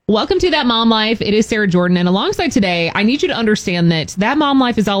Welcome to That Mom Life. It is Sarah Jordan. And alongside today, I need you to understand that Mom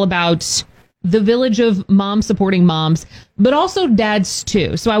Life is all about the village of moms supporting moms, but also dads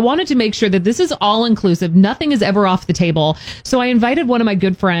too. So I wanted to make sure that this is all inclusive. Nothing is ever off the table. So I invited one of my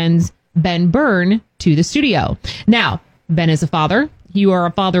good friends, Ben Byrne, to the studio. Now, Ben is a father. You are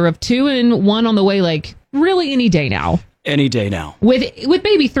a father of 2 and 1 on the way, like really any day now. Any day now. With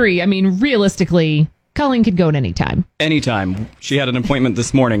baby 3, I mean, realistically, Colleen could go at any time. Anytime. She had an appointment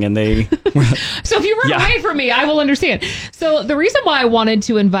this morning and they... So if you run away from me, I will understand. So the reason why I wanted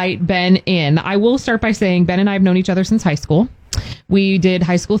to invite Ben in, I will start by saying Ben and I have known each other since high school. We did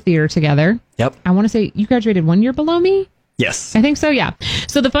high school theater together. Yep. I want to say you graduated 1 year below me? Yes. I think so, yeah.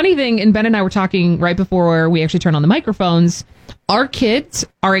 So the funny thing, and Ben and I were talking right before we actually turned on the microphones, our kids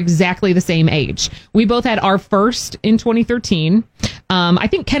are exactly the same age. We both had our first in 2013. I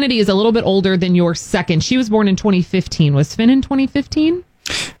think Kennedy is a little bit older than your second. She was born in 2015. Was Finn in 2015?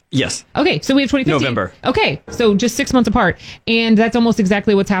 Yes. Okay, so we have 2015. November. Okay, so just 6 months apart. And that's almost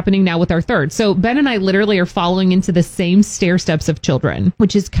exactly what's happening now with our third. So Ben and I literally are following into the same stair steps of children,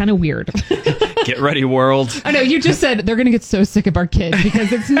 which is kind of weird. Get ready, world. I know, you just said they're going to get so sick of our kids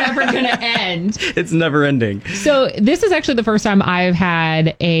because it's never going to end. It's never ending. So this is actually the first time I've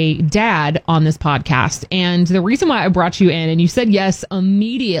had a dad on this podcast. And the reason why I brought you in, and you said yes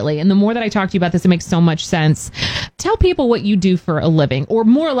immediately, and the more that I talk to you about this, it makes so much sense. Tell people what you do for a living, or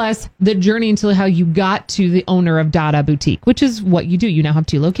more or less the journey until how you got to the owner of Dada Boutique, which is what you do. You now have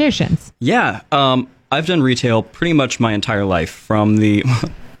 2 locations. Yeah. I've done retail pretty much my entire life from the...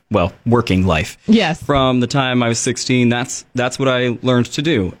 Well, working life. Yes. From the time I was 16, that's what I learned to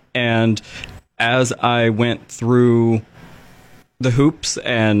do. And as I went through the hoops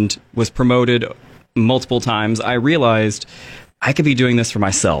and was promoted multiple times, I realized I could be doing this for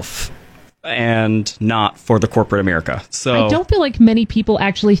myself and not for the corporate America. So I don't feel like many people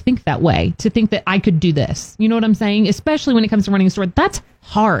actually think that way, to think that I could do this. You know what I'm saying? Especially when it comes to running a store. That's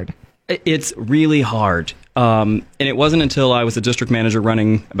hard. It's really hard. And it wasn't until I was a district manager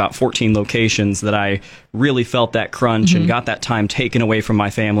running about 14 locations that I really felt that crunch and got that time taken away from my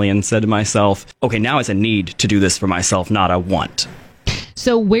family and said to myself, okay, now it's a need to do this for myself, not a want.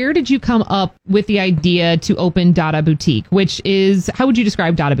 So where did you come up with the idea to open Dada Boutique, which is, how would you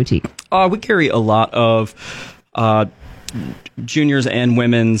describe Dada Boutique? We carry a lot of juniors and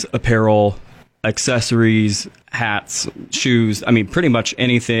women's apparel, accessories, hats, shoes. I mean, pretty much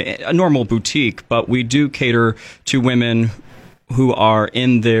anything, a normal boutique, but we do cater to women who are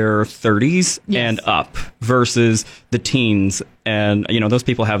in their 30s and up versus the teens. And, you know, those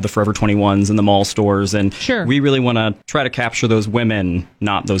people have the Forever 21s and the mall stores. And we really want to try to capture those women,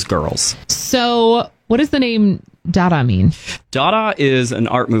 not those girls. So what does the name Dada mean? Dada is an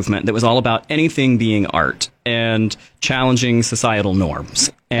art movement that was all about anything being art and challenging societal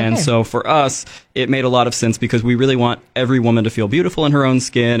norms. And so for us, it made a lot of sense because we really want every woman to feel beautiful in her own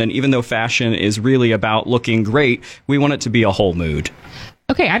skin. And even though fashion is really about looking great, we want it to be a whole mood.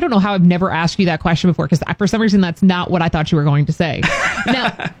 Okay, I don't know how I've never asked you that question before, because for some reason that's not what I thought you were going to say.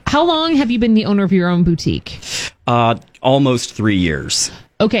 Now, how long have you been the owner of your own boutique? Almost 3 years.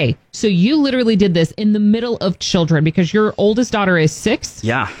 Okay, so you literally did this in the middle of children because your oldest daughter is 6?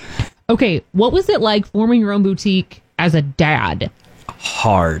 Yeah. Okay, what was it like forming your own boutique as a dad?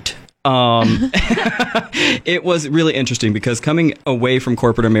 Hard. It was really interesting because coming away from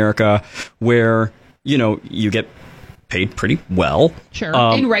corporate America where, you know, you get paid pretty well. Sure.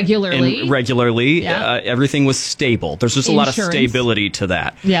 And regularly. Everything was stable. There's just a lot of stability to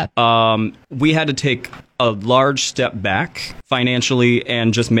that. Yeah. We had to take a large step back financially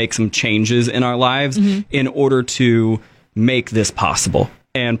and just make some changes in our lives in order to make this possible.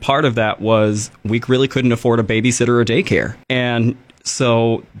 And part of that was we really couldn't afford a babysitter or daycare. And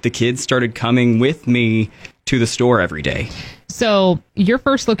so the kids started coming with me to the store every day. So your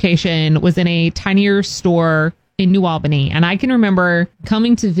first location was in a tinier store in New Albany. And I can remember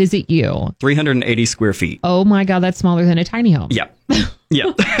coming to visit you. 380 square feet. Oh my God, that's smaller than a tiny home. Yep.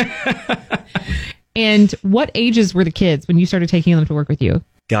 Yep. And what ages were the kids when you started taking them to work with you?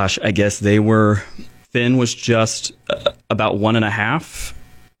 Gosh, I guess Finn was just about 1.5,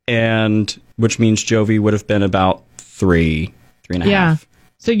 and which means Jovi would have been about 3.5. Yeah.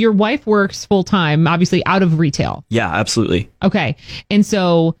 So your wife works full time, obviously out of retail. Yeah, absolutely. Okay. And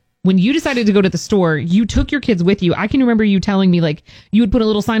so when you decided to go to the store, you took your kids with you. I can remember you telling me, like, you would put a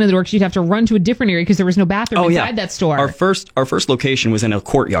little sign on the door because you'd have to run to a different area because there was no bathroom inside that store. Our first location was in a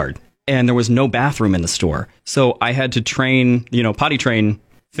courtyard, and there was no bathroom in the store. So I had to potty train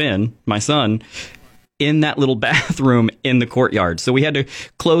Finn, my son, in that little bathroom in the courtyard. So we had to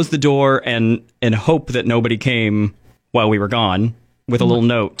close the door and hope that nobody came while we were gone, with a little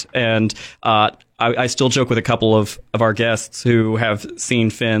note. And I still joke with a couple of our guests who have seen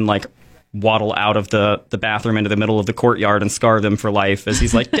Finn like waddle out of the bathroom into the middle of the courtyard and scar them for life as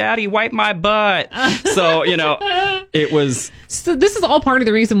he's like, Daddy, wipe my butt. So, it was. So this is all part of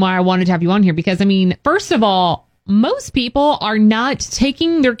the reason why I wanted to have you on here, because, I mean, first of all, most people are not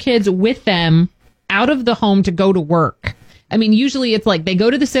taking their kids with them out of the home to go to work. I mean, usually it's like they go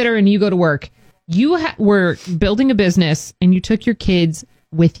to the sitter and you go to work. You were building a business and you took your kids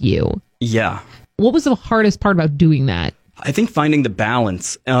with you. Yeah. What was the hardest part about doing that? I think finding the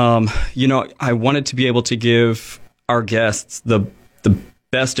balance. I wanted to be able to give our guests the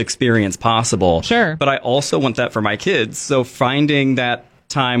best experience possible. Sure. But I also want that for my kids. So finding that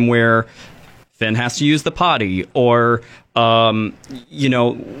time where Finn has to use the potty, or we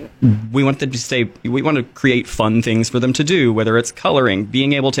want them to stay. We want to create fun things for them to do, whether it's coloring,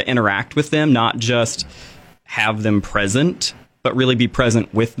 being able to interact with them, not just have them present, but really be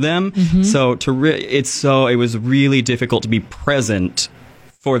present with them. Mm-hmm. So it was really difficult to be present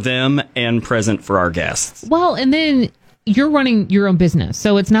for them and present for our guests. Well, and then you're running your own business,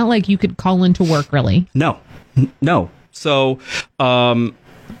 so it's not like you could call into work, really. No. So,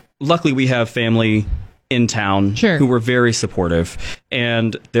 luckily we have family in town who were very supportive.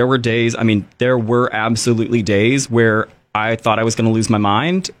 And there were absolutely days where I thought I was going to lose my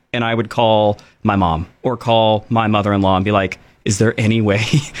mind, and I would call my mom or call my mother-in-law and be like, is there any way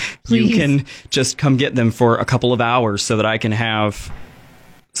you can just come get them for a couple of hours so that I can have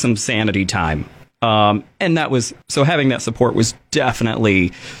some sanity time? And having that support was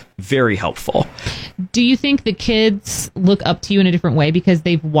definitely very helpful. Do you think the kids look up to you in a different way because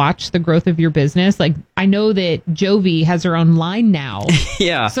they've watched the growth of your business? Like, I know that Jovi has her own line now.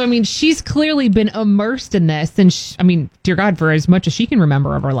 Yeah. So, I mean, she's clearly been immersed in this. And dear God, for as much as she can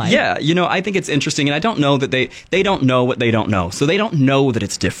remember of her life. Yeah. I think it's interesting. And I don't know that they don't know what they don't know. So they don't know that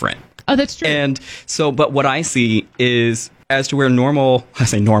it's different. Oh, that's true. And so, but what I see is, as to where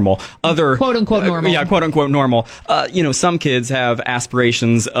other quote unquote normal. Quote unquote normal. Some kids have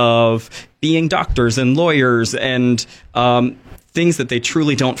aspirations of being doctors and lawyers and things that they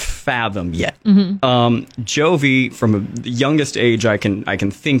truly don't fathom yet. Mm-hmm. Jovi, from the youngest age I can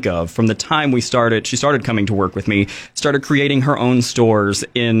think of, from the time she started coming to work with me, started creating her own stores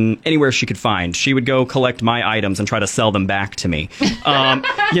in anywhere she could find. She would go collect my items and try to sell them back to me.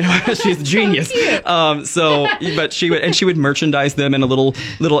 She's a genius. But she would merchandise them in a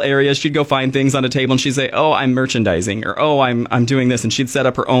little area. She'd go find things on a table and she'd say, "Oh, I'm merchandising," or "Oh, I'm doing this," and she'd set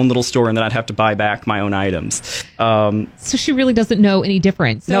up her own little store, and then I'd have to buy back my own items. So she really doesn't know any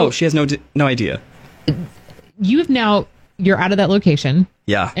difference. So no, she has no idea. You're out of that location.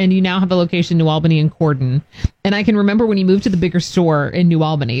 Yeah. And you now have a location in New Albany and Corden. And I can remember when you moved to the bigger store in New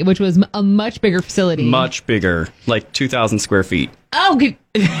Albany, which was a much bigger facility. Much bigger, like 2,000 square feet. Oh,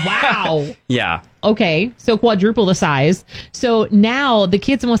 wow. Yeah. Okay, so quadruple the size. So now the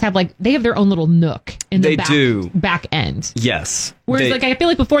kids almost have they have their own little nook in the back end. Yes. Whereas I feel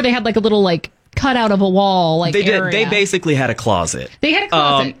like before they had a little cut out of a wall area. They basically had a closet. They had a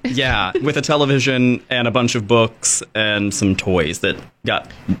closet. Yeah, with a television and a bunch of books and some toys that got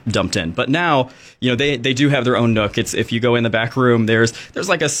dumped in. But now, they do have their own nook. It's, if you go in the back room, there's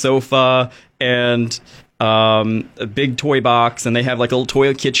like a sofa and a big toy box, and they have a little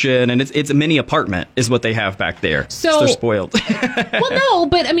toy kitchen, and it's a mini apartment is what they have back there. So they're spoiled. Well, no,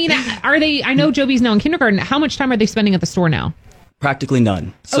 but are they? I know Jovi's now in kindergarten. How much time are they spending at the store now? Practically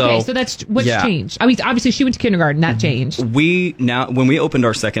none. So that's what's changed. I mean, obviously she went to kindergarten. That changed. When we opened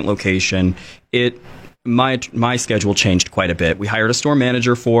our second location, my schedule changed quite a bit. We hired a store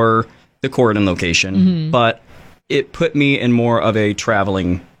manager for the Corydon location, but it put me in more of a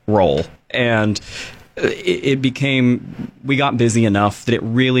traveling role, and we got busy enough that it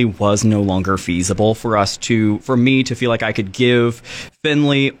really was no longer feasible for me to feel like I could give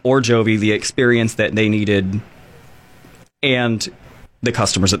Finley or Jovi the experience that they needed and the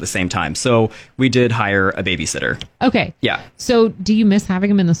customers at the same time. So we did hire a babysitter. Okay. Yeah. So do you miss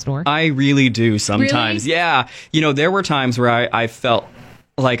having him in the store? I really do sometimes. Really? Yeah. There were times where I felt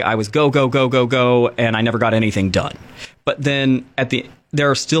like I was go, and I never got anything done. But then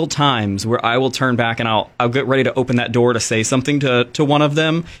there are still times where I will turn back and I'll get ready to open that door to say something to one of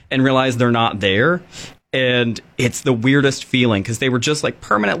them and realize they're not there. And it's the weirdest feeling because they were just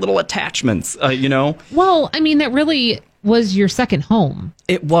permanent little attachments, Well, I mean, that really was your second home.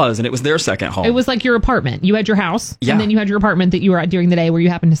 It was, and it was their second home. It was like your apartment. You had your house, Yeah. and then you had your apartment that you were at during the day where you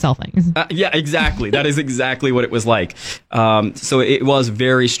happened to sell things. Yeah, exactly. That is exactly what it was like. So it was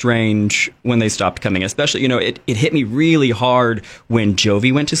very strange when they stopped coming, especially, it hit me really hard when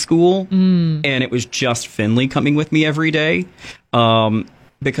Jovi went to school, and it was just Finley coming with me every day,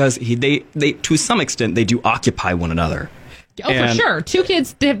 because they to some extent, they do occupy one another. Oh, for sure. Two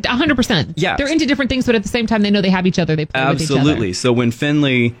kids, 100%. Yeah. They're into different things, but at the same time, they know they have each other. They play with each other. Absolutely. So when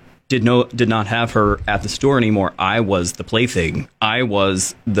Finley did not have her at the store anymore, I was the plaything. I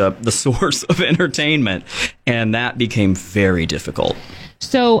was the source of entertainment, and that became very difficult.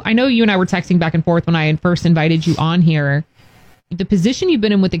 So I know you and I were texting back and forth when I first invited you on here. The position you've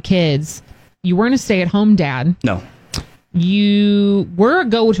been in with the kids, you weren't a stay-at-home dad. No. You were a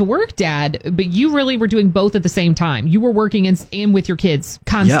go-to-work dad, but you really were doing both at the same time. You were working and with your kids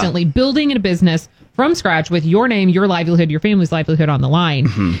constantly, building a business from scratch with your name, your livelihood, your family's livelihood on the line.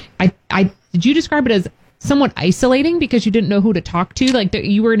 Mm-hmm. Did you describe it as somewhat isolating because you didn't know who to talk to? Like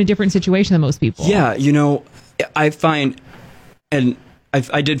you were in a different situation than most people. Yeah, I find, and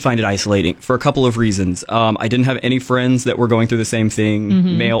I did find it isolating for a couple of reasons. I didn't have any friends that were going through the same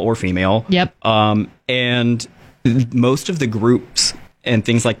thing, male or female. Yep. And most of the groups and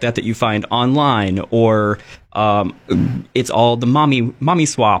things like that you find online, or it's all the mommy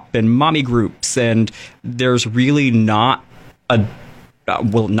swap and mommy groups, and there's really not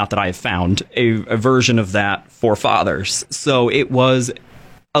not that I have found a version of that for fathers. So it was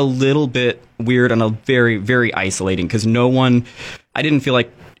a little bit weird and a very, very isolating because I didn't feel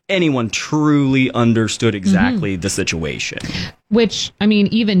like anyone truly understood exactly the situation. Which, I mean,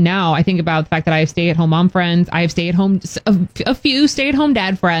 even now, I think about the fact that I have stay-at-home mom friends. I have a few stay-at-home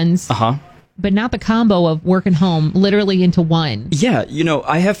dad friends. But not the combo of work and home literally into one. Yeah,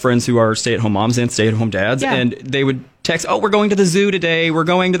 I have friends who are stay-at-home moms and stay-at-home dads, and they would text, "Oh, we're going to the zoo today. We're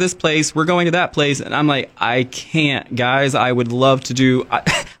going to this place. We're going to that place." And I'm like, I can't, guys. I would love to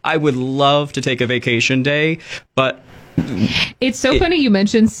take a vacation day, but it's so funny you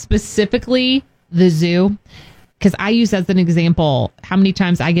mentioned specifically the zoo, because I use as an example how many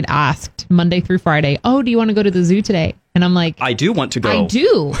times I get asked Monday through Friday, "Oh, do you want to go to the zoo today?" And I'm like, I do want to go. I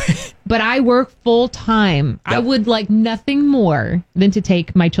do, but I work full time. Yep. I would like nothing more than to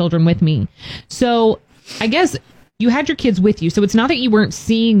take my children with me. So I guess you had your kids with you. So it's not that you weren't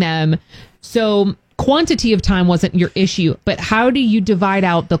seeing them. So quantity of time wasn't your issue, but how do you divide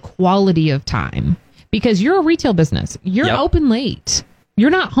out the quality of time? Because you're a retail business. You're open late. You're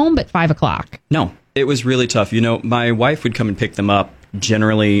not home at 5:00. No, it was really tough. My wife would come and pick them up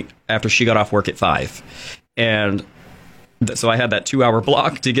generally after she got off work at 5. And so I had that 2-hour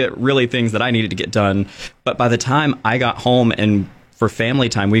block to get really things that I needed to get done. But by the time I got home, and for family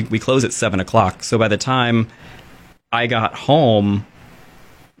time, we close at 7:00. So by the time I got home,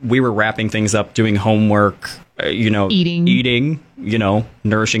 we were wrapping things up, doing homework, eating,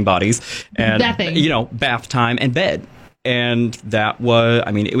 nourishing bodies, and bath time and bed. And that was,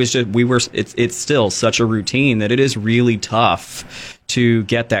 it was just, it's still such a routine that it is really tough to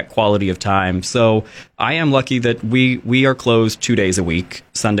get that quality of time. So I am lucky that we are closed 2 days a week,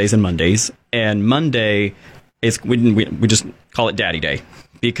 Sundays and Mondays. And Monday is, we just call it Daddy Day.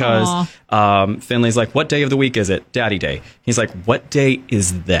 Because Finley's like, "What day of the week is it?" "Daddy Day." He's like, "What day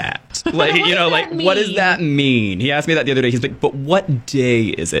is that?" Like, what does that mean? He asked me that the other day. He's like, "But what day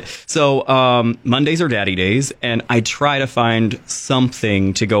is it?" So Mondays are Daddy Days, and I try to find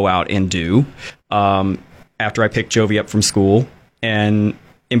something to go out and do after I pick Jovi up from school, and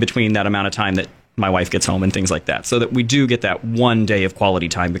in between that amount of time that my wife gets home and things like that, so that we do get that one day of quality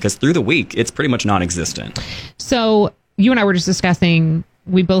time, because through the week it's pretty much non-existent. So you and I were just discussing,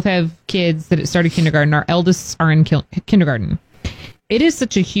 we both have kids that started kindergarten. Our eldest are in kindergarten. It is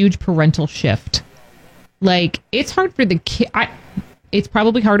such a huge parental shift. Like, it's hard for the kid. It's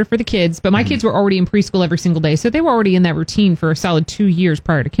probably harder for the kids, but my kids were already in preschool every single day. So they were already in that routine for a solid 2 years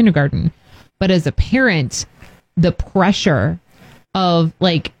prior to kindergarten. But as a parent, the pressure of,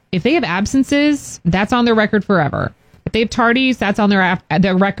 like, if they have absences, that's on their record forever. If they have tardies, that's on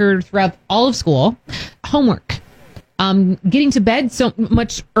their record throughout all of school. Homework. Getting to bed so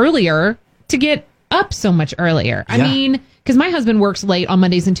much earlier to get up so much earlier. I mean, because my husband works late on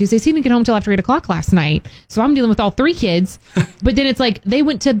Mondays and Tuesdays. He didn't get home till after 8:00 last night. So I'm dealing with all 3 kids. But then it's like they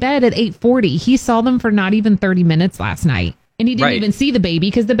went to bed at 8:40. He saw them for not even 30 minutes last night. And he didn't even see the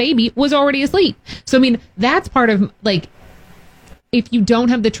baby because the baby was already asleep. So, I mean, that's part of, like, if you don't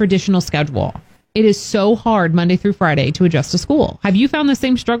have the traditional schedule, it is so hard Monday through Friday to adjust to school. Have you found the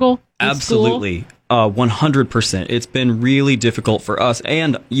same struggle with Absolutely. school? 100%. It's been really difficult for us,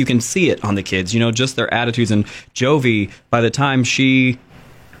 and you can see it on the kids, just their attitudes. And Jovi, by the time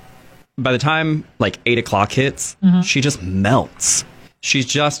like 8 o'clock hits, she just melts. She's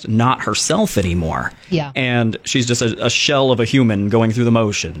just not herself anymore. Yeah. And she's just a shell of a human going through the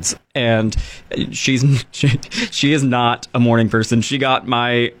motions. And she is not a morning person. She got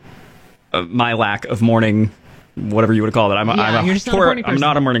my lack of morning, whatever you would call it. I'm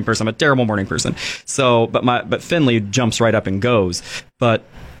not a morning person. I'm a terrible morning person. So, but Finley jumps right up and goes. But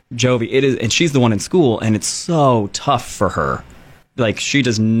Jovi, and she's the one in school, and it's so tough for her. Like, she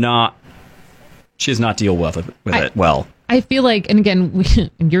does not deal with it well. I feel like, and again,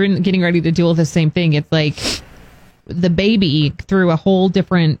 you're getting ready to deal with the same thing. It's like the baby threw a whole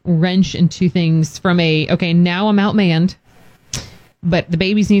different wrench into things from now I'm outmanned, but the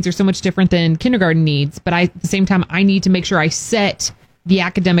baby's needs are so much different than kindergarten needs. But at the same time, I need to make sure I set the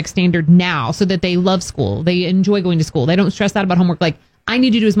academic standard now so that they love school. They enjoy going to school. They don't stress out about homework. Like, I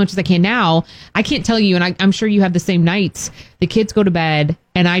need to do as much as I can now. I can't tell you, and I'm sure you have the same nights. The kids go to bed,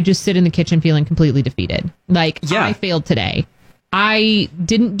 and I just sit in the kitchen feeling completely defeated. Like, yeah. I failed today. I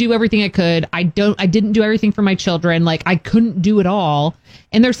didn't do everything I could. I didn't do everything for my children. Like, I couldn't do it all.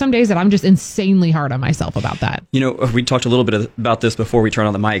 And there's some days that I'm just insanely hard on myself about that. We talked a little bit about this before we turned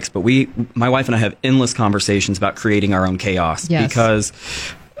on the mics, but my wife and I have endless conversations about creating our own chaos. Yes. Because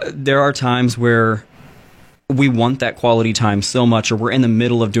there are times where we want that quality time so much, or we're in the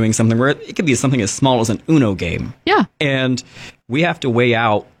middle of doing something where it could be something as small as an Uno game. Yeah. And we have to weigh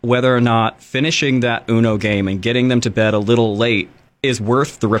out whether or not finishing that Uno game and getting them to bed a little late is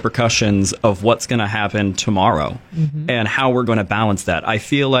worth the repercussions of what's going to happen tomorrow, and how we're going to balance that. I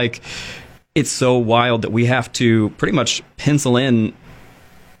feel like it's so wild that we have to pretty much pencil in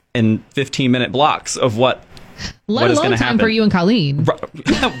 15-minute blocks of what is going to happen for you and Colleen.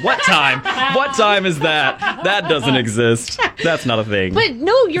 What time? What time is that? That doesn't exist. That's not a thing. But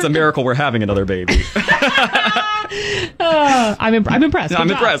no, it's a miracle we're having another baby. I'm impressed.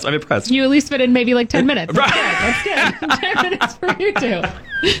 I'm impressed. You at least fit in maybe like 10 minutes. Right. That's good. 10 minutes for you too.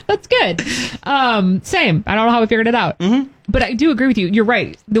 That's good. Same. I don't know how we figured it out. But I do agree with you. You're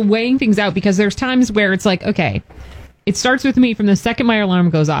right. The weighing things out, because there's times where it's like, okay, it starts with me from the second my alarm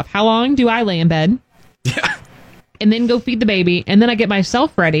goes off. How long do I lay in bed? Yeah. And then go feed the baby, and then I get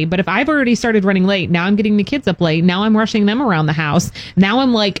myself ready. But if I've already started running late, now I'm getting the kids up late. Now I'm rushing them around the house. Now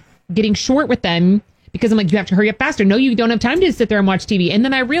I'm like getting short with them because I'm like, you have to hurry up faster. No, you don't have time to sit there and watch TV. And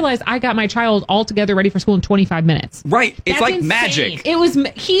then I realized I got my child all together ready for school in 25 minutes. Right. It's That's like insane. magic.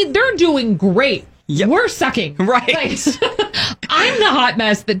 They're doing great. Yep. We're sucking. Right. Like, I'm the hot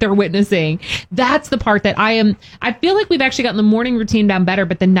mess that they're witnessing. That's the part that I feel like we've actually gotten the morning routine down better,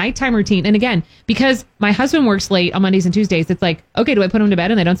 but the nighttime routine, and again, because my husband works late on Mondays and Tuesdays, it's like, okay, do I put them to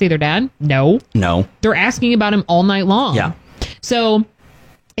bed and they don't see their dad? No. They're asking about him all night long. Yeah. So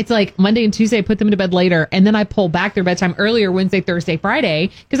it's like Monday and Tuesday, I put them to bed later, and then I pull back their bedtime earlier Wednesday, Thursday,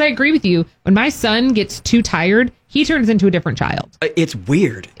 Friday, because I agree with you. When my son gets too tired, he turns into a different child. It's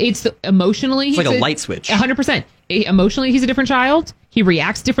weird. It's emotionally... It's like a light switch. 100%. Emotionally, he's a different child. He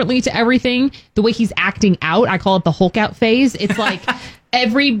reacts differently to everything. The way he's acting out, I call it the Hulk out phase. It's like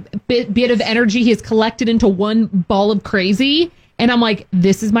every bit of energy he has collected into one ball of crazy. And I'm like,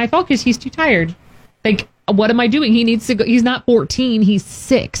 this is my fault because he's too tired. Like, what am I doing? He needs to go. He's not 14. He's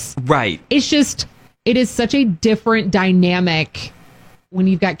 6. Right. It's just, it is such a different dynamic when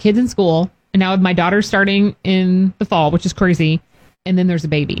you've got kids in school. And now my daughter's starting in the fall, which is crazy. And then there's a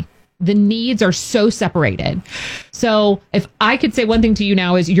baby. The needs are so separated. So if I could say one thing to you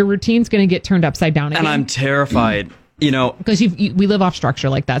now is your routine's going to get turned upside down again. And I'm terrified, because we live off structure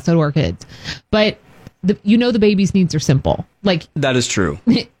like that. So do our kids. But the baby's needs are simple. Like, that is true.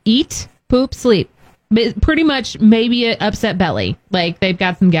 Eat, poop, sleep. Pretty much maybe an upset belly. Like, they've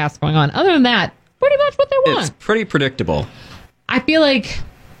got some gas going on. Other than that, pretty much what they want. It's pretty predictable. I feel like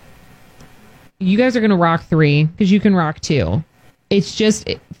you guys are going to rock 3 because you can rock 2. It's just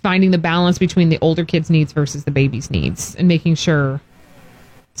finding the balance between the older kids' needs versus the baby's needs and making sure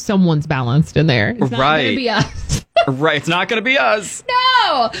someone's balanced in there. It's not going to be us. Right. It's not going to be us.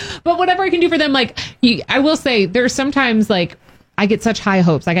 No. But whatever I can do for them, like, I will say there's sometimes like I get such high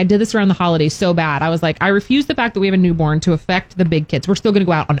hopes. Like, I did this around the holidays so bad. I was like, I refuse the fact that we have a newborn to affect the big kids. We're still going to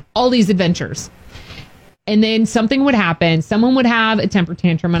go out on all these adventures. And then something would happen. Someone would have a temper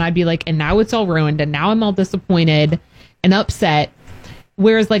tantrum and I'd be like, and now it's all ruined. And now I'm all disappointed and upset.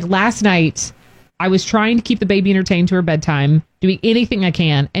 Whereas like last night, I was trying to keep the baby entertained to her bedtime, doing anything I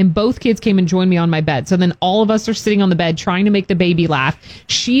can, and both kids came and joined me on my bed. So then all of us are sitting on the bed trying to make the baby laugh.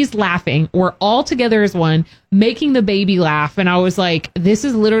 She's laughing. We're all together as one, making the baby laugh. And I was like, this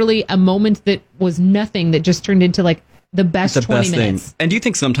is literally a moment that was nothing that just turned into like the best 20 minutes. Thing. And do you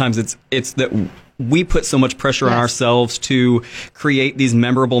think sometimes it's that we put so much pressure on ourselves to create these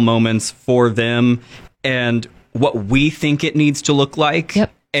memorable moments for them and what we think it needs to look like?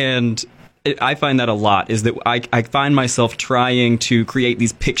 Yep. And I find that a lot, is that I find myself trying to create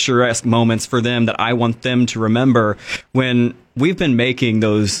these picturesque moments for them that I want them to remember, when we've been making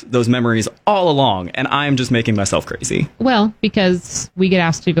those memories all along, and I'm just making myself crazy. Well, because we get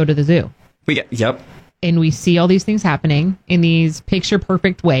asked to go to the zoo. Yep. And we see all these things happening in these picture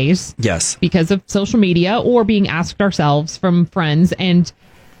perfect ways. Yes. Because of social media or being asked ourselves from friends. And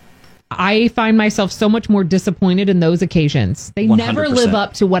I find myself so much more disappointed in those occasions. They 100%. never live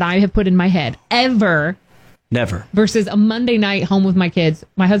up to what I have put in my head, ever. Never. Versus a Monday night home with my kids.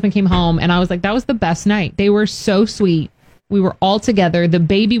 My husband came home and I was like, that was the best night. They were so sweet. We were all together. The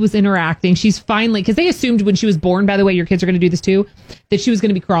baby was interacting. She's finally, because they assumed when she was born, by the way, your kids are going to do this too, that she was going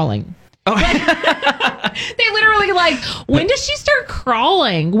to be crawling. Oh. They literally like, when does she start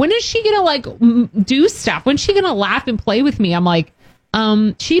crawling? When is she going to like do stuff? When's she going to laugh and play with me? I'm like,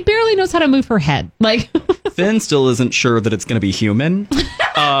 she barely knows how to move her head. Like Finn still isn't sure that it's going to be human.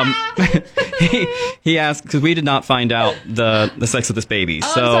 He asked, because we did not find out the sex of this baby. Oh,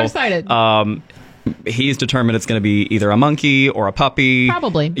 I'm so excited. He's determined it's going to be either a monkey or a puppy.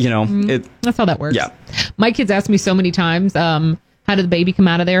 Probably. You know, that's how that works. Yeah. My kids asked me so many times, how did the baby come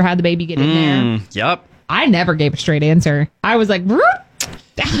out of there? How did the baby get in there? Yep. I never gave a straight answer. I was like,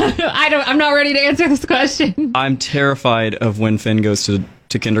 I'm not ready to answer this question. I'm terrified of when Finn goes to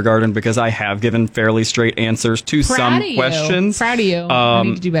kindergarten, because I have given fairly straight answers to some questions. Proud of you. I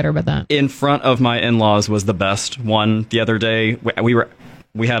need to do better about that. In front of my in-laws was the best one the other day.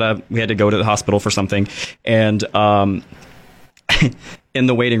 We had to go to the hospital for something, and in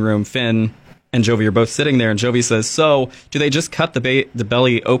the waiting room, Finn and Jovi are both sitting there, and Jovi says, "So, do they just cut the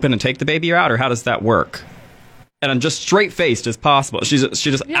belly open and take the baby out, or how does that work?" And I'm just straight-faced as possible. She's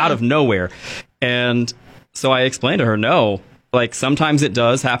just out of nowhere. And so I explained to her, no, like sometimes it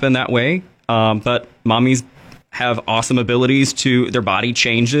does happen that way, but mommies have awesome abilities to, their body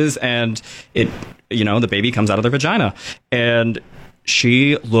changes, and the baby comes out of their vagina. And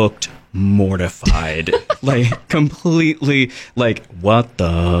she looked mortified, like completely like, what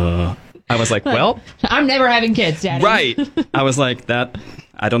the... I was like, well... I'm never having kids, Daddy. Right. I was like,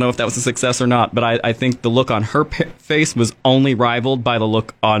 I don't know if that was a success or not, but I think the look on her face was only rivaled by the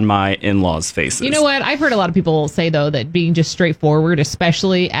look on my in-laws' faces. You know what? I've heard a lot of people say, though, that being just straightforward,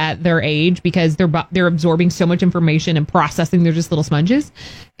 especially at their age, because they're absorbing so much information and processing, they're just little sponges.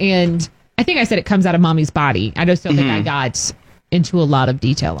 And I think I said it comes out of mommy's body. I just don't think I got into a lot of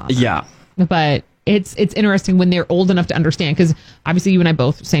detail on it. Yeah. But... It's interesting when they're old enough to understand, because obviously you and I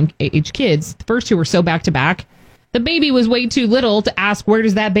both same age kids. The first two were so back to back. The baby was way too little to ask, where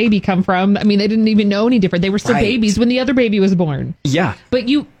does that baby come from? I mean, they didn't even know any different. They were still babies when the other baby was born. Yeah. But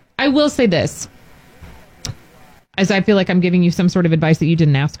I will say this, as I feel like I'm giving you some sort of advice that you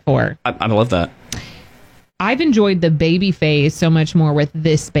didn't ask for. I love that. I've enjoyed the baby phase so much more with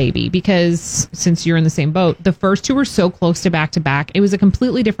this baby, because since you're in the same boat, the first two were so close to back, it was a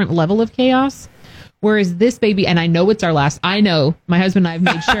completely different level of chaos. Whereas this baby, and I know it's our last, I know, my husband and I have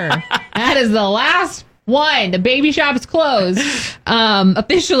made sure, that is the last one. The baby shop is closed,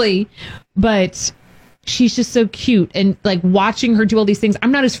 officially. But she's just so cute. And like watching her do all these things,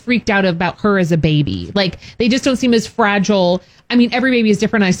 I'm not as freaked out about her as a baby. Like they just don't seem as fragile. I mean, every baby is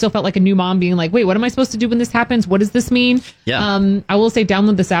different. I still felt like a new mom being like, wait, what am I supposed to do when this happens? What does this mean? Yeah. I will say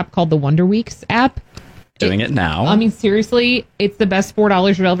download this app called the Wonder Weeks app. Doing it now. I mean, seriously, it's the best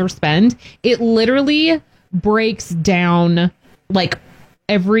 $4 you'll ever spend. It literally breaks down like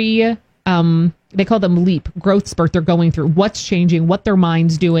every, they call them leap, growth spurt they're going through, what's changing, what their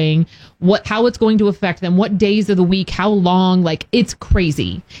mind's doing, how it's going to affect them, what days of the week, how long, like it's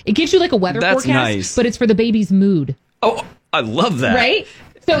crazy. It gives you like a weather forecast, nice. But it's for the baby's mood. Oh, I love that. Right?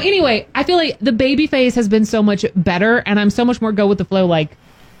 So anyway, I feel like the baby phase has been so much better, and I'm so much more go with the flow. Like,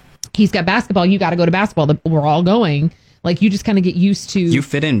 he's got basketball, you got to go to basketball. We're all going. Like, you just kind of get used to... You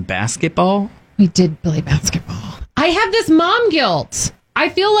fit in basketball? We did play basketball. I have this mom guilt. I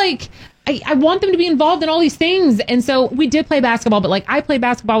feel like I want them to be involved in all these things. And so we did play basketball, but like I played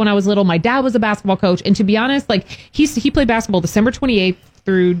basketball when I was little. My dad was a basketball coach. And to be honest, like he played basketball December 28th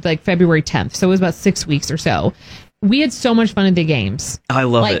through like February 10th. So it was about 6 weeks or so. We had so much fun at the games. I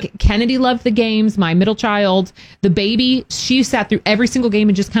love it. Like Kennedy loved the games. My middle child, the baby, she sat through every single game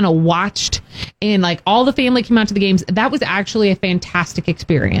and just kind of watched. and like all the family came out to the games. That was actually a fantastic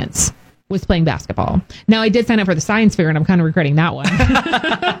experience, was playing basketball. Now I did sign up for the science fair and I'm kind of regretting that one.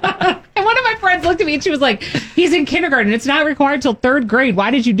 And one of my friends looked at me and she was like, he's in kindergarten. It's not required till 3rd grade.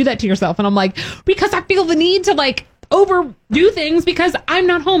 Why did you do that to yourself? And I'm like, because I feel the need to like overdo things because I'm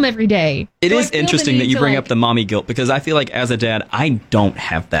not home every day. It is interesting that you bring up the mommy guilt, because I feel like as a dad, I don't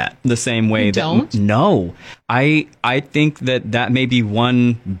have that the same way. You don't? No. I think that may be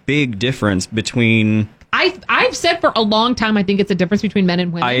one big difference between... I've said for a long time, I think it's a difference between men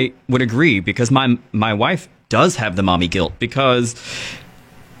and women. I would agree, because my wife does have the mommy guilt, because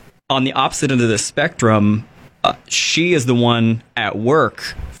on the opposite end of the spectrum, she is the one at work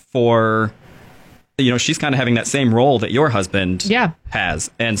for... she's kind of having that same role that your husband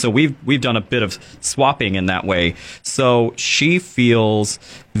has. And so we've done a bit of swapping in that way. So she feels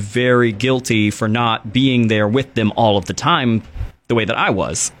very guilty for not being there with them all of the time the way that I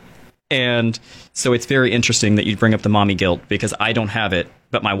was. And so it's very interesting that you bring up the mommy guilt, because I don't have it,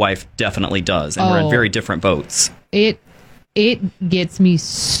 but my wife definitely does. And we're in very different boats. It gets me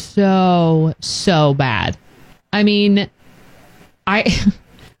so bad. I mean, I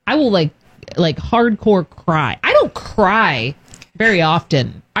will like hardcore cry. I don't cry very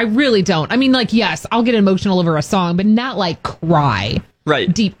often. I really don't. I mean, like, yes, I'll get emotional over a song, but not like cry.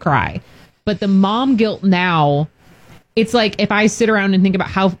 Right. Deep cry. But the mom guilt now, it's like if I sit around and think about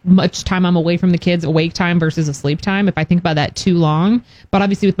how much time I'm away from the kids, awake time versus asleep time, if I think about that too long. But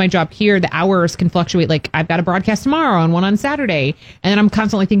obviously with my job here, the hours can fluctuate. Like I've got a broadcast tomorrow and one on Saturday. And then I'm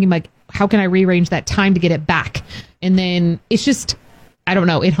constantly thinking like, how can I rearrange that time to get it back? And then it's just... I don't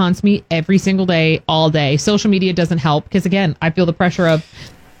know. It haunts me every single day, all day. Social media doesn't help because, again, I feel the pressure of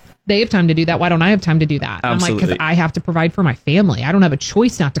they have time to do that. Why don't I have time to do that? Absolutely. I'm like, because I have to provide for my family. I don't have a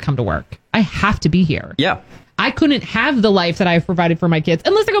choice not to come to work. I have to be here. Yeah. I couldn't have the life that I've provided for my kids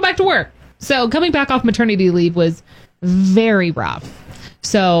unless I go back to work. So coming back off maternity leave was very rough.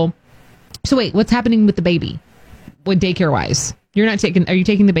 So wait, what's happening with the baby? With daycare wise? Are you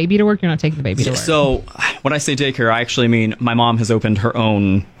taking the baby to work? You're not taking the baby to work. So when I say daycare, I actually mean my mom has opened her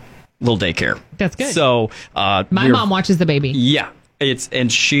own little daycare. That's good. So my mom watches the baby. Yeah. It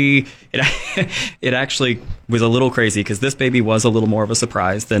actually was a little crazy because this baby was a little more of a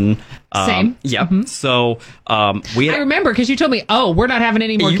surprise than same. Yeah. Mm-hmm. So I remember because you told me, oh, we're not having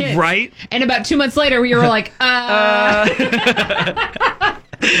any more kids. Right. And about 2 months later, we were like,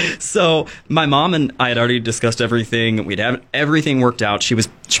 So my mom and I had already discussed everything. We'd have everything worked out. She was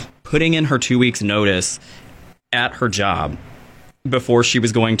putting in her 2 weeks notice at her job before she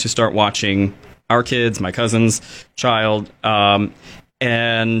was going to start watching our kids, my cousin's child.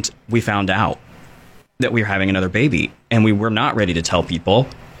 And we found out that we were having another baby, and we were not ready to tell people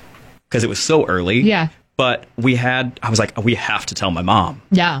because it was so early. Yeah. But I was like, we have to tell my mom.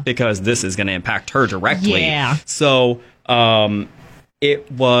 Yeah. Because this is going to impact her directly. Yeah. So,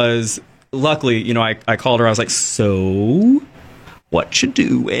 it was, luckily, I called her. I was like, so what you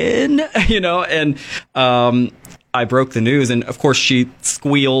doing? And I broke the news. And of course, she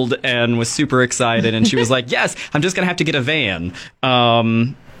squealed and was super excited. And she was like, yes, I'm just going to have to get a van.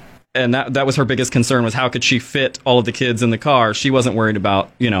 And that was her biggest concern, was how could she fit all of the kids in the car? She wasn't worried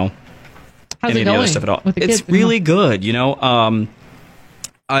about, How's any of the other stuff at all. It's really good. I'm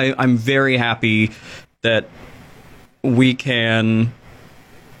very happy that we can...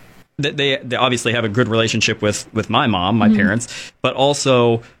 that they obviously have a good relationship with my mom, my parents, but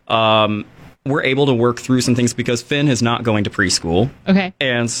also we're able to work through some things because Finn is not going to preschool. Okay.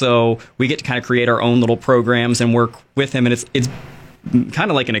 And so we get to kind of create our own little programs and work with him. And it's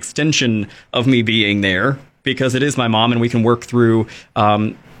kind of like an extension of me being there because it is my mom, and we can work through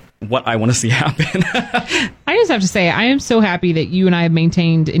what I want to see happen. I just have to say, I am so happy that you and I have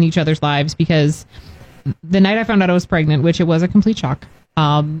maintained in each other's lives, because the night I found out I was pregnant, which it was a complete shock,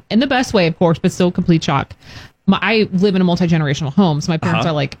 in the best way, of course, but still complete shock. I live in a multi-generational home, so my parents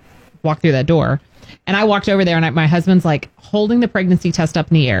are like, walk through that door. And I walked over there, and my husband's like holding the pregnancy test up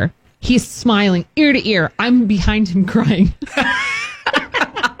in the air. He's smiling ear to ear. I'm behind him crying.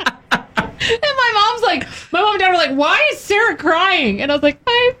 And my mom and dad were like, why is Sarah crying? And I was like,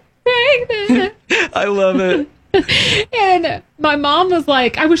 I'm pregnant. I love it. And my mom was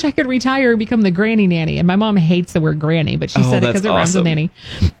like, I wish I could retire and become the granny nanny. And my mom hates the word granny, but she said it because it rhymes with nanny.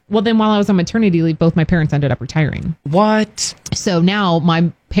 Well, then while I was on maternity leave, both my parents ended up retiring. What? So now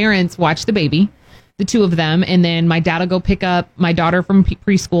my parents watch the baby, the two of them, and then my dad will go pick up my daughter from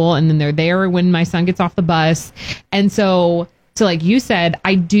preschool, and then they're there when my son gets off the bus. And so like you said,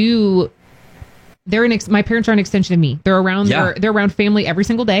 my parents are an extension of me. They're around they're around family every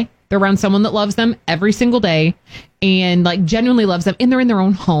single day. They're around someone that loves them every single day and like genuinely loves them, and they're in their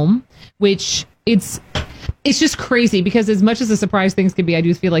own home, which it's just crazy because as much as a surprise things can be, I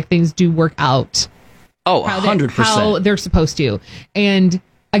do feel like things do work out. Oh, how 100%. How they're supposed to. And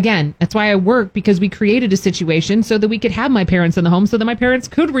again, that's why I work, because we created a situation so that we could have my parents in the home so that my parents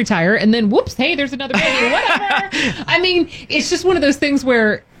could retire and then whoops, hey, there's another baby, whatever. I mean, it's just one of those things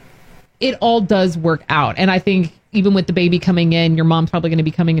where it all does work out. And I think even with the baby coming in, your mom's probably going to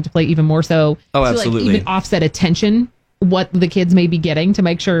be coming into play even more so. Oh, to absolutely. like even offset attention, what the kids may be getting, to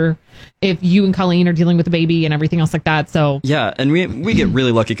make sure if you and Colleen are dealing with the baby and everything else like that. So yeah, and we get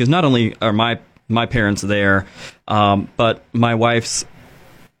really lucky because not only are my parents there, but my wife's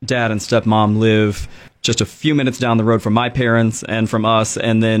dad and stepmom live just a few minutes down the road from my parents and from us,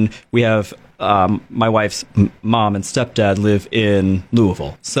 and then we have my wife's mom and stepdad live in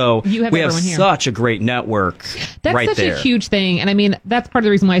Louisville. So we have such a great network. That's right such there. a huge thing. And I mean, that's part of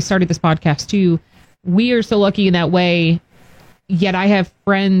the reason why I started this podcast too. We are so lucky in that way, yet I have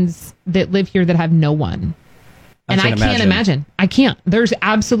friends that live here that have no one. And I can't imagine. I can't. There's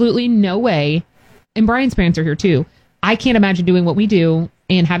absolutely no way. And Brian's parents are here too. I can't imagine doing what we do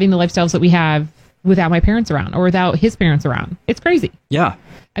and having the lifestyles that we have without my parents around or without his parents around. It's crazy. Yeah.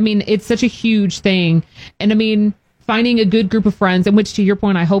 I mean, it's such a huge thing. And I mean, finding a good group of friends, and which to your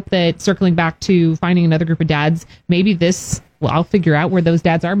point, I hope that circling back to finding another group of dads, maybe I'll figure out where those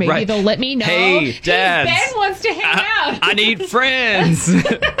dads are. Maybe they'll let me know. Hey, dads. Ben wants to hang out. I need friends.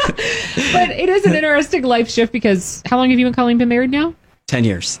 But it is an interesting life shift because how long have you and Colleen been married now? 10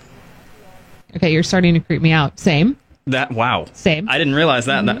 years. Okay, you're starting to creep me out. Same. Wow. Same. I didn't realize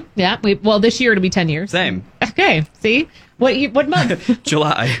that. Mm-hmm. Yeah. Well, this year it'll be 10 years. Same. Okay. See? What month?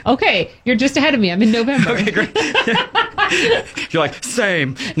 July. Okay. You're just ahead of me. I'm in November. Okay, great. You're like,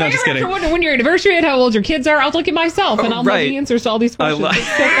 same. No, just kidding. When your anniversary and how old your kids are, I'll look at myself and I'll know the answers to all these questions. It's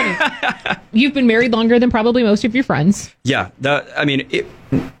so funny. You've been married longer than probably most of your friends. Yeah.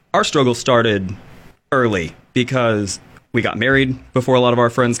 Our struggle started early because we got married before a lot of our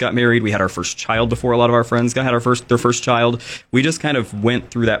friends got married. We had our first child before a lot of our friends had their first child. We just kind of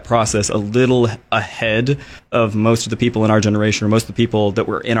went through that process a little ahead of most of the people in our generation, or most of the people that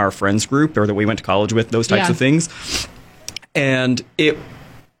were in our friends group or that we went to college with, those types of things. And I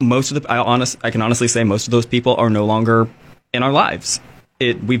can honestly say most of those people are no longer in our lives.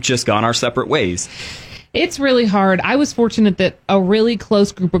 We've just gone our separate ways. It's really hard. I was fortunate that a really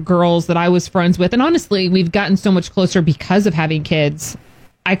close group of girls that I was friends with, and honestly, we've gotten so much closer because of having kids.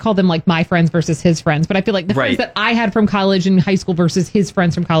 I call them like my friends versus his friends, but I feel like the friends that I had from college and high school versus his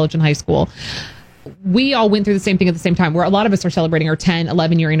friends from college and high school, we all went through the same thing at the same time, where a lot of us are celebrating our 10,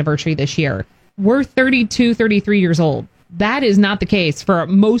 11-year anniversary this year. We're 32, 33 years old. That is not the case for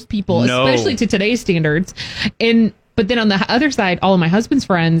most people, especially to today's standards. But then on the other side, all of my husband's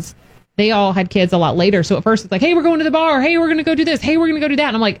friends, they all had kids a lot later. So at first it's like, hey, we're going to the bar. Hey, we're going to go do this. Hey, we're going to go do that.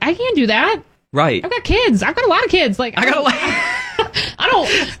 And I'm like, I can't do that. Right. I've got kids. I've got a lot of kids. Like, I got a lot. I don't.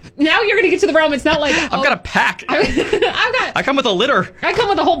 Now you're going to get to the realm. It's not like I've got a pack. I come with a litter. I come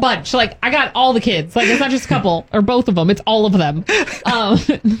with a whole bunch. Like, I got all the kids. Like, it's not just a couple or both of them. It's all of them.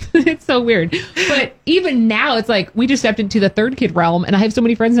 It's so weird. But even now, it's like we just stepped into the third kid realm, and I have so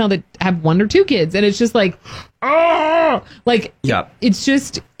many friends now that have 1 or 2 kids, and it's just like, it's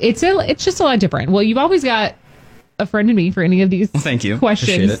just a lot different. Well, you've always got a friend in me for any of these thank you.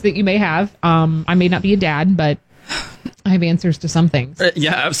 questions that you may have. I may not be a dad, but I have answers to some things.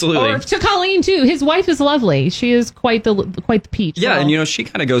 Yeah, absolutely. Or to Colleen too. His wife is lovely. She is quite the peach. Yeah, and she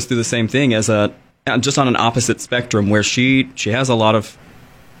kind of goes through the same thing as just on an opposite spectrum, where she has a lot of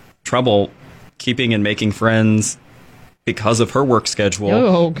trouble keeping and making friends because of her work schedule.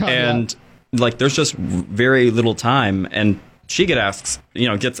 Oh, God, and there's just very little time, and she gets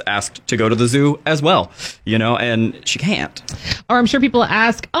asked to go to the zoo as well, and she can't. Or I'm sure people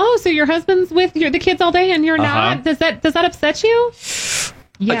ask, oh, so your husband's with the kids all day and you're not? Does that upset you?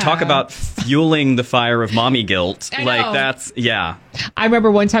 Yeah. I talk about fueling the fire of mommy guilt. I know. That's, yeah. I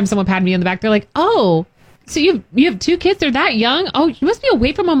remember one time someone patted me in the back. They're like, oh, so you have 2 kids. They're that young. Oh, you must be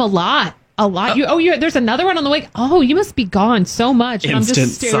away from them a lot. There's another one on the way. Oh, you must be gone so much. And I'm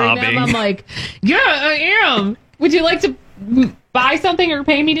just staring at them. I'm like, yeah, I am. Would you like to buy something or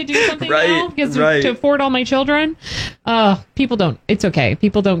pay me to do something now? Because to afford all my children? People don't. It's okay.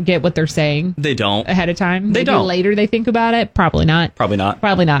 People don't get what they're saying. They don't. Ahead of time. They don't. Later they think about it. Probably not. Probably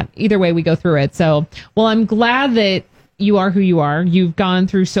not. Either way, we go through it. So, well, I'm glad that you are who you are. You've gone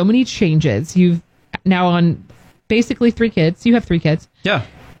through so many changes. You've now on basically 3 kids. You have 3 kids. Yeah.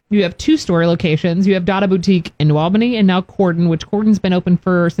 You have 2 store locations. You have Dada Boutique in New Albany and now Corden, which Corden's been open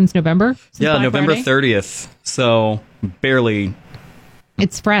since November. November 30th. So barely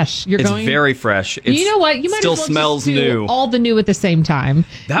It's fresh. You're It's going very fresh. It's you know what? You might still as well smells just do new. all the new at the same time.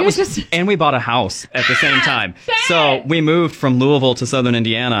 And we bought a house at the same time. So we moved from Louisville to Southern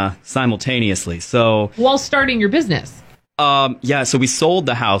Indiana simultaneously. So while starting your business. so we sold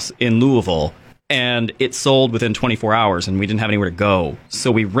the house in Louisville, and it sold within 24 hours, and we didn't have anywhere to go.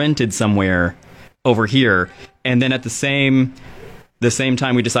 So we rented somewhere over here, and then at the same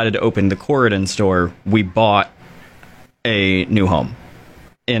time we decided to open the Corridon store, we bought a new home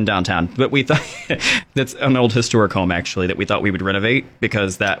in downtown. But we thought that's an old historic home, actually, that we thought we would renovate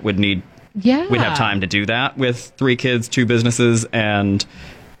because that would need we'd have time to do that with 3 kids, 2 businesses, and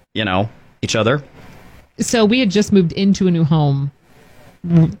each other. So we had just moved into a new home.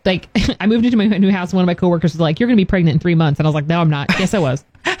 Like, I moved into my new house. One of my coworkers was like, "You're going to be pregnant in 3 months." And I was like, "No, I'm not." Yes, I was.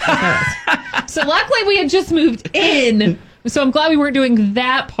 So luckily we had just moved in. So I'm glad we weren't doing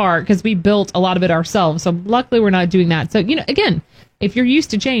that part because we built a lot of it ourselves. So luckily we're not doing that. So, again, if you're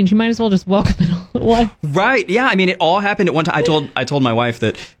used to change, you might as well just welcome it all at once. Right. Yeah. I mean, it all happened at one time. I told my wife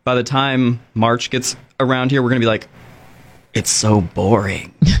that by the time March gets around here, we're going to be like, it's so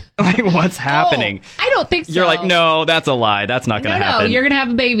boring. Like, what's happening? Oh, I don't think so. You're like, no, that's a lie. That's not going to happen. No, you're going to have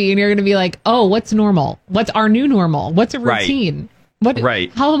a baby and you're going to be like, oh, what's normal? What's our new normal? What's a routine?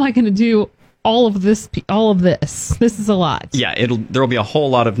 Right. How am I going to do all of this? This is a lot. Yeah, there will be a whole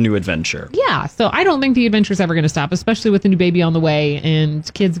lot of new adventure. Yeah, so I don't think the adventure is ever going to stop, especially with the new baby on the way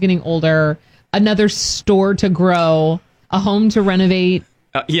and kids getting older, another store to grow, a home to renovate.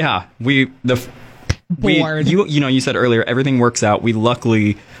 Bored. You said earlier everything works out. We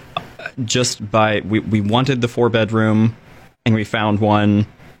luckily we wanted the 4-bedroom and we found one,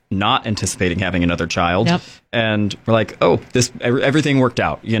 not anticipating having another child. Yep. And we're like, oh, everything worked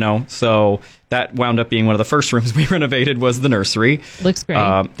out, So that wound up being one of the first rooms we renovated was the nursery. Looks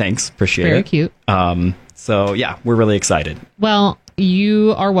great. Thanks. Appreciate it. Very cute. So yeah, we're really excited. Well,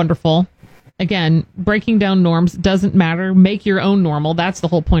 you are wonderful. Again, breaking down norms doesn't matter. Make your own normal. That's the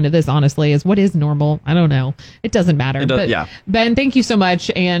whole point of this, honestly, is what is normal? I don't know. It doesn't matter. Yeah. Ben, thank you so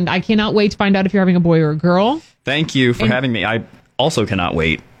much. And I cannot wait to find out if you're having a boy or a girl. Thank you for having me. I also cannot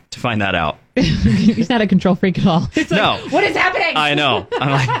wait to find that out. He's not a control freak at all. It's like, no. What is happening? I know.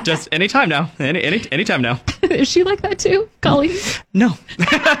 I'm like, just anytime now. Anytime now. Is she like that too, Colleen? No.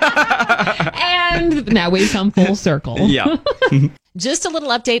 And now we've come full circle. Yeah. Just a little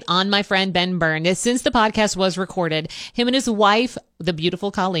update on my friend Ben Byrne. Since the podcast was recorded, him and his wife, the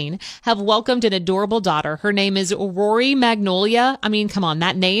beautiful Colleen, have welcomed an adorable daughter. Her name is Rory Magnolia. I mean, come on,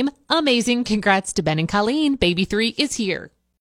 that name. Amazing. Congrats to Ben and Colleen. Baby 3 is here.